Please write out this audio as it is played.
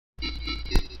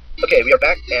Okay, we are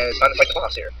back, and it's time to fight the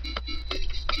boss here.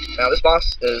 Now, this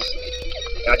boss is...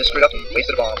 I just screwed up and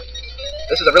wasted a bomb.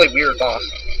 This is a really weird boss.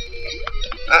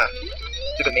 Ah!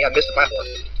 Stupid me, I missed the platform.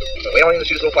 But wait on him to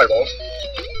shoot his little fireballs.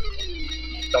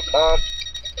 Dump the bomb.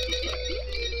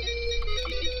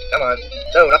 Come on.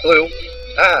 No, not blue.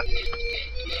 Ah!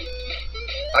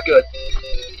 Not good.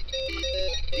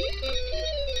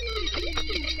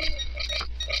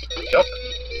 Jump.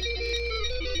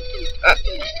 Ah!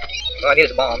 All I need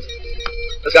is a bomb.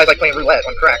 This guy's like playing roulette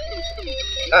on crack.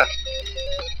 Ah!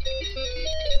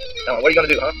 Come on, what are you gonna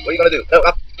do, huh? What are you gonna do? No,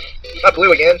 not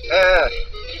blue again. Ah!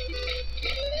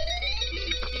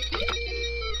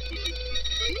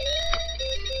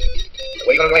 What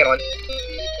are you gonna land on?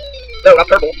 No, not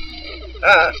purple.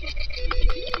 Ah!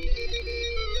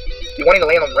 You're wanting to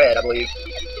land on red, I believe.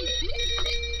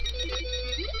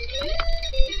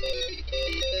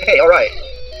 Hey, alright.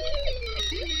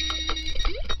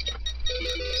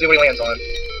 See what he lands on.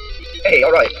 Hey,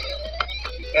 alright.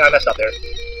 And I messed up there.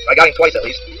 I got him twice at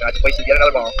least, and I just wasted yet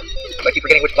another bomb. So I keep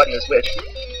forgetting which button is which.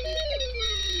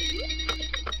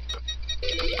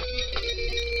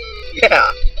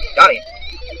 Yeah! Got him!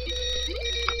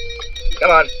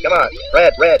 Come on, come on!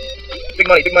 Red, red! Big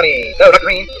money, big money! No, not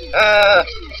green! Ah!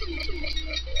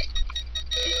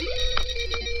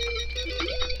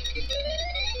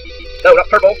 No, not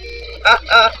purple! Ah,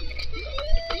 ah!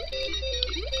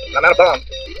 I'm out of bomb.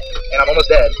 And I'm almost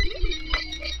dead.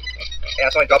 And I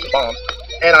suddenly dropped some bombs.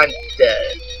 And I'm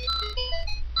dead.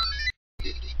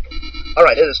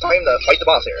 Alright, it is time to fight the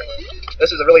boss here.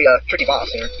 This is a really tricky boss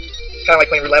here. It's kind of like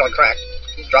playing roulette on crack.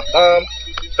 Drop the bomb,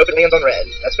 hope it lands on red.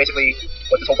 That's basically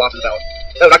what this whole boss is about.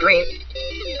 No, not green!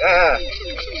 Ah!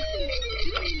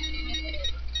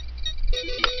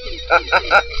 Ah, ah,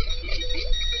 ah!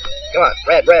 Come on,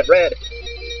 red, red, red!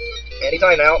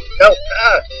 Anytime now. No!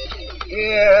 Ah!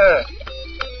 Yeah!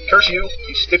 Curse you,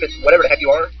 you stupid whatever the heck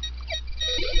you are.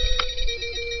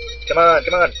 Come on,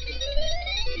 come on!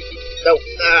 No!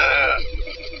 Ah!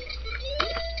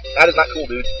 That is not cool,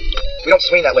 dude. We don't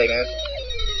swing that way, man.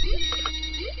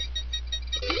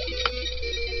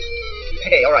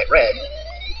 Hey, alright, red.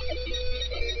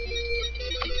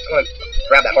 I'm gonna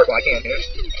grab that heart while I can here.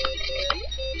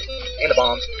 And the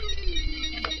bombs.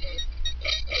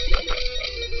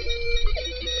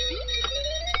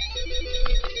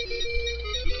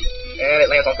 And it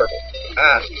lands on purple.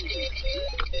 Ah.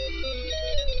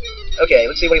 Okay,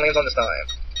 let's see what he lands on this time.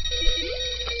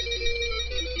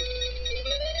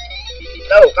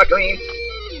 No, not green.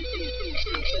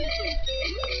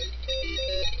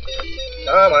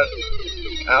 Come on.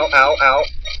 Ow, ow, ow.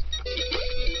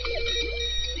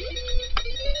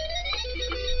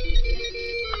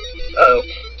 Uh-oh.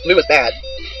 Blue is bad.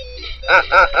 Ah,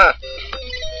 ah, ah.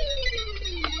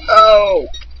 Oh!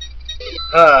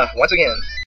 Once again.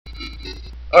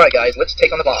 Alright guys, let's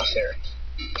take on the boss here.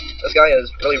 This guy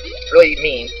is really, really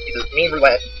mean. He's a mean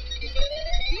roulette.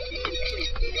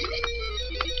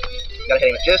 Gotta hit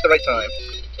him at just the right time.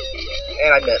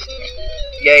 And I missed.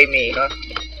 Yay me, huh?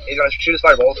 He's gonna shoot his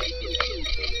fireballs.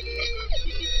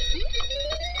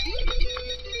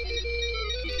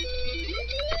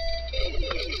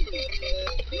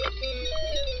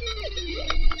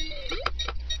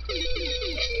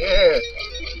 Yeah.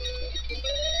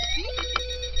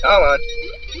 Come on.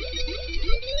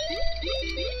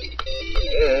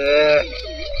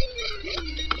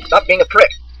 Stop being a prick.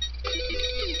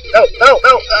 No, no,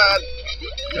 no.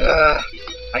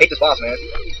 I hate this boss, man.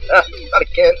 Not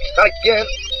again. Not again.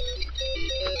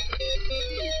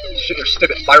 Shoot your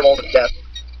stupid fireballs of death.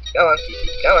 Come on.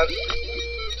 Come on.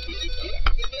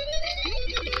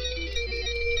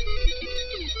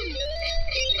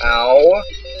 Ow.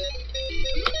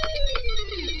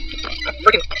 I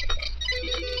freaking...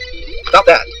 Stop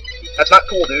that. That's not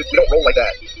cool, dude. We don't roll like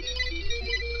that.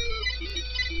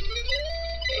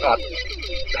 Oh.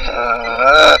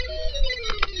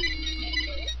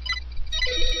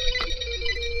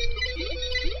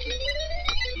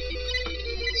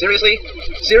 Seriously?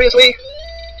 Seriously?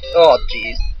 Oh,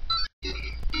 jeez.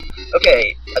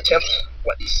 Okay, attempt,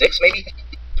 what, 6 maybe?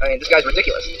 I mean, this guy's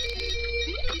ridiculous.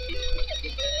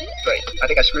 Great, I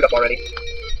think I screwed up already.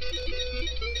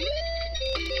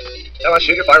 Come on,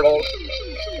 shoot your fireballs.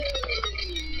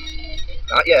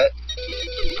 Not yet.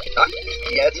 Not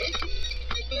yet.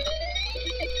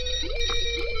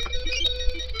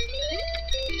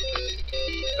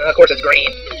 Of course it's green.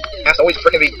 It has to always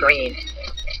frickin' be green.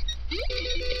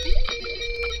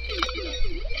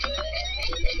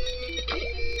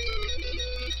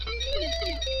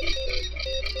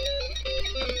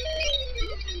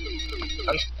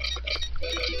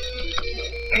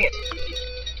 Dang it.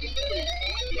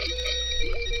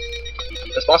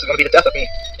 boss is gonna be the death of me.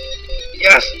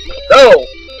 Yes! No!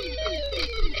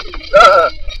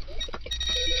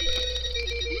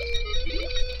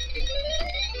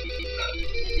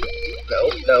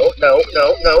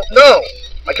 No!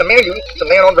 I command you to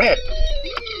land on red.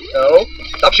 No.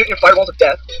 Stop shooting your fireballs of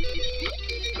death.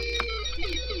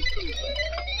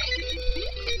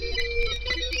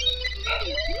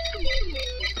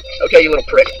 Okay, you little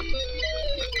prick.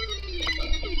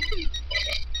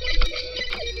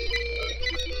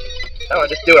 Oh,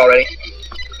 just do it already.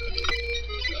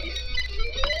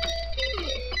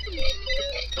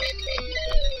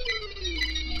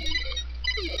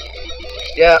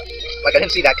 Yeah, like I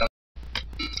didn't see that coming.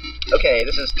 Okay,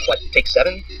 this is, what, take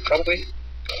 7, probably?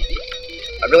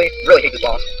 I really hate this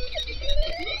boss.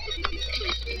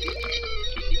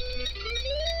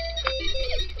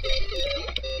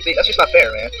 See, that's just not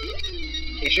fair, man.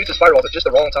 He shoots his fireballs at just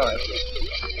the wrong time.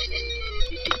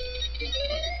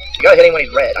 You gotta hit him when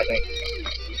he's red, I think.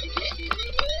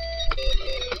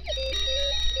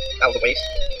 That was a waste.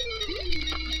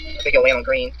 I think he'll land on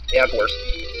green. Yeah, of course.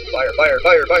 Fire, fire,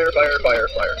 fire, fire, fire, fire,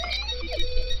 fire.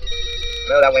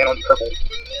 No, that land on purple.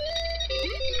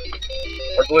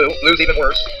 Or blue. Blue's even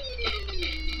worse.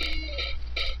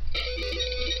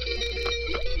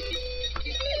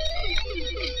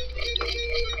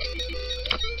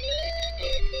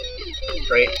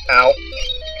 Great. Ow.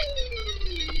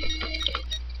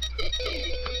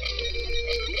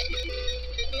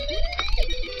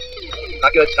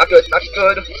 Not good, not good, not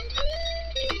good.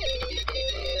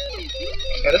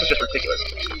 Man, this is just ridiculous.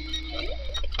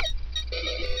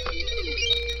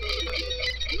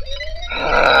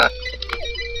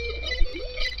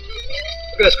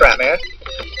 Look at this crap, man.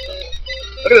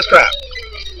 Look at this crap.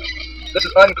 This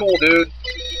is uncool, dude.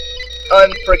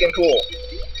 Unfreaking cool.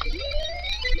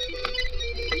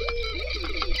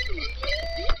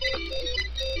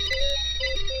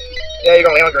 Yeah, you're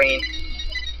gonna land on green.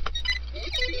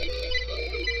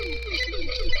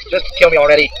 Just kill me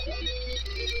already.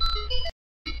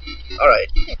 Alright,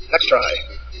 next try.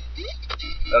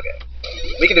 Okay.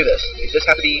 We can do this. You just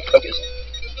have to be focused.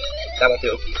 That won't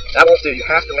do. That won't do. You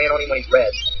have to land on him when he's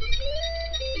red.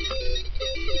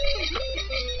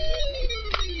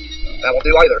 That won't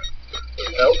do either.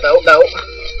 No, no, no.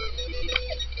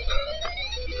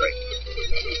 Great.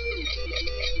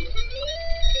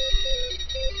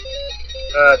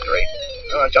 Great.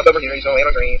 Jump over here. He's gonna land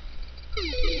on green.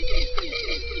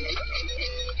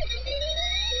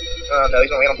 No, he's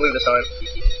gonna land on blue this time.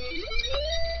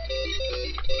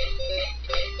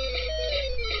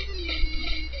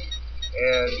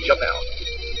 And jump down.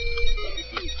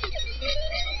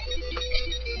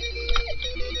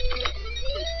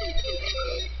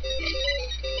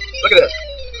 Look at this.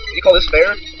 Do you call this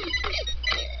fair?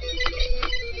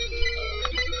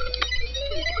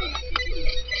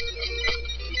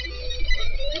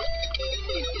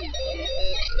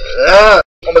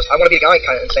 Almost, I want to be a guy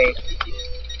kind of insane.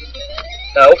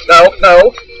 No, no, no.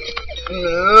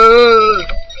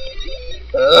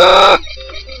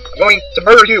 I'm going to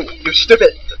murder you, you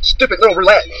stupid little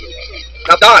roulette.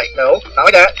 Now die. No, not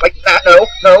like that. Like that. No,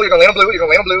 no, you're gonna land on blue. You're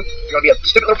gonna land on blue. You're gonna be a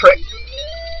stupid little prick.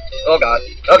 Oh god.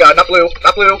 Oh god, not blue.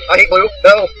 Not blue. I hate blue.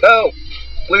 No, no.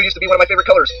 Blue used to be one of my favorite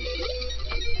colors.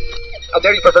 How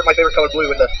dare you pervert my favorite color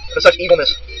blue into such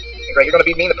evilness. Great, you're gonna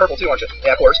be mean to purple too, aren't you?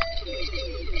 Yeah, of course.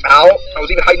 Ow. I was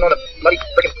even hiding on a bloody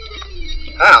frickin'...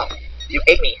 Ow. You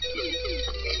ate me.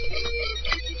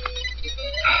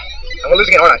 I'm gonna lose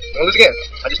again, aren't I? I'm gonna lose again.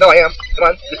 I just know I am. Come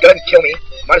on, just go ahead and kill me.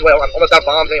 Might as well. I'm almost out of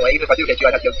bombs anyway. Even if I do hit you,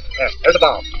 I'd have to go... There's a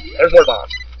bomb. There's more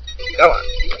bombs. Come on.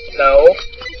 No.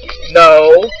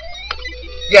 No.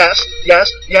 Yes.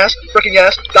 Yes. Yes. Frickin'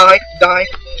 yes. Die. Die.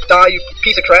 Die, you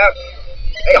piece of crap.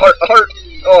 Hey, a heart. A heart.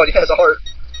 Oh, yes, a heart.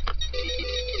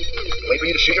 Wait for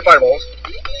you to shoot your fireballs.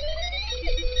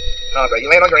 Oh, great. You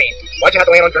land on green. Why'd you have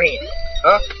to land on green?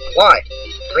 Huh? Why?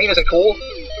 Green isn't cool.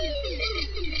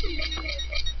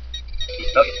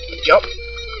 Okay, jump.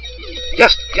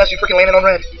 Yes, yes, you freaking landed on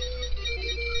red.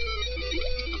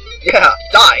 Yeah,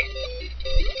 die.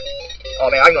 Oh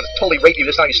man, I'm gonna totally rape you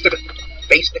this time, you stupid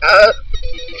face.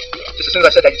 Just as soon as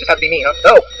I said that, you just had to be me, huh?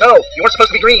 No, no, you weren't supposed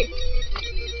to be green.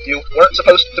 You weren't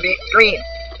supposed to be green.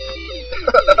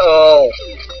 No.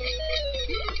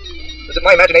 Is it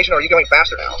my imagination, or are you going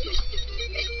faster now?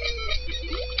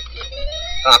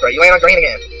 Ah, great, you land on green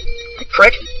again. You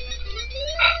prick.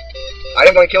 I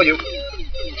am going to kill you.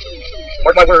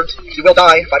 Mark my words, you will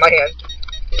die by my hand.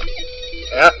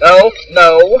 No,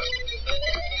 no.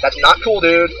 That's not cool,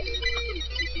 dude.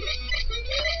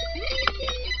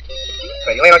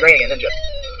 Okay, you land on green again, didn't you?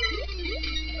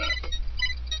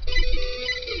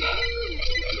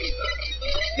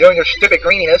 You and your stupid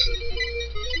greeniness.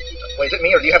 Wait, is it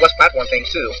me, or do you have less platform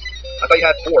things, too? I thought you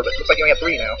had 4, but it looks like you only have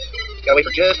 3 now. Gotta wait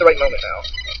for just the right moment now.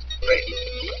 Great.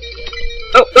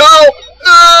 Oh, no!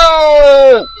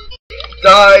 No!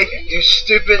 Die, you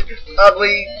stupid,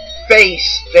 ugly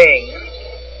face thing.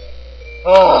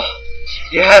 Oh,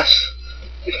 yes!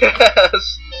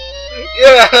 Yes!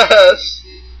 Yes!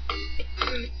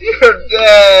 You're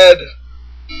dead!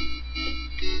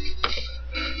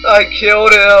 I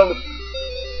killed him!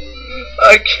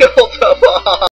 I killed him!